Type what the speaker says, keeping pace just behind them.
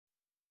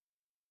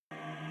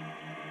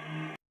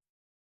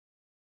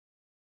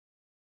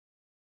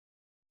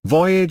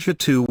Voyager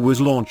 2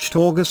 was launched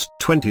August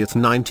 20,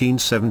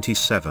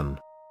 1977.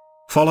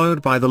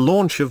 Followed by the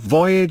launch of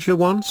Voyager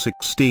 1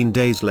 16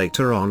 days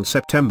later on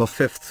September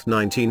 5,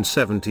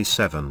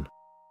 1977.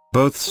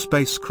 Both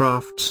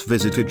spacecrafts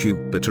visited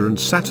Jupiter and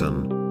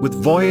Saturn, with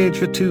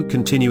Voyager 2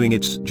 continuing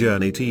its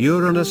journey to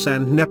Uranus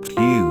and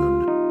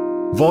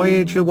Neptune.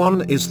 Voyager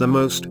 1 is the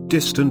most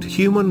distant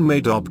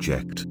human-made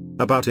object,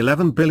 about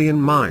 11 billion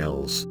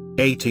miles,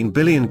 18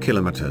 billion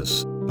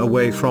kilometers,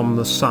 away from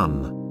the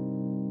Sun.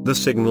 The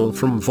signal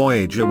from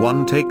Voyager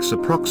 1 takes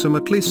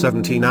approximately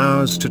 17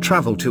 hours to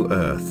travel to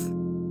Earth.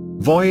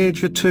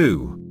 Voyager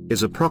 2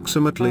 is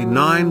approximately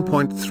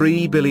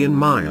 9.3 billion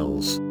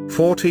miles,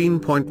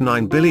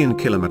 14.9 billion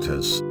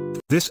kilometers.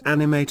 This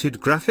animated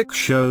graphic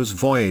shows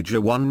Voyager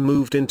 1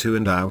 moved into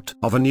and out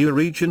of a new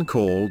region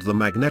called the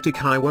Magnetic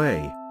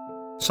Highway.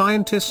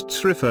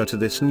 Scientists refer to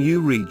this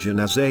new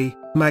region as a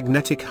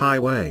magnetic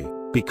highway,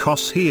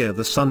 because here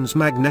the Sun's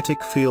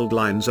magnetic field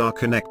lines are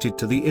connected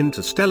to the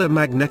interstellar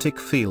magnetic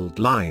field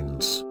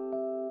lines.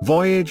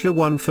 Voyager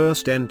 1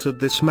 first entered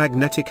this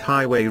magnetic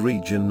highway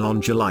region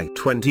on July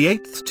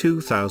 28,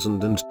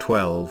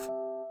 2012.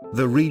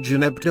 The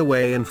region ebbed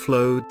away and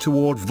flowed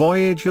toward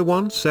Voyager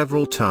 1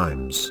 several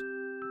times.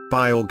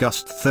 By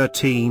August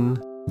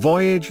 13,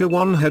 Voyager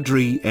 1 had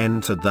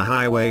re-entered the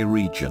highway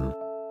region.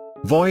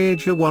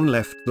 Voyager 1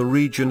 left the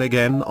region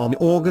again on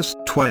August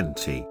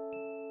 20.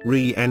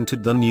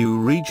 Re-entered the new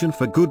region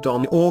for good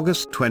on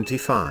August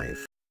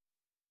 25.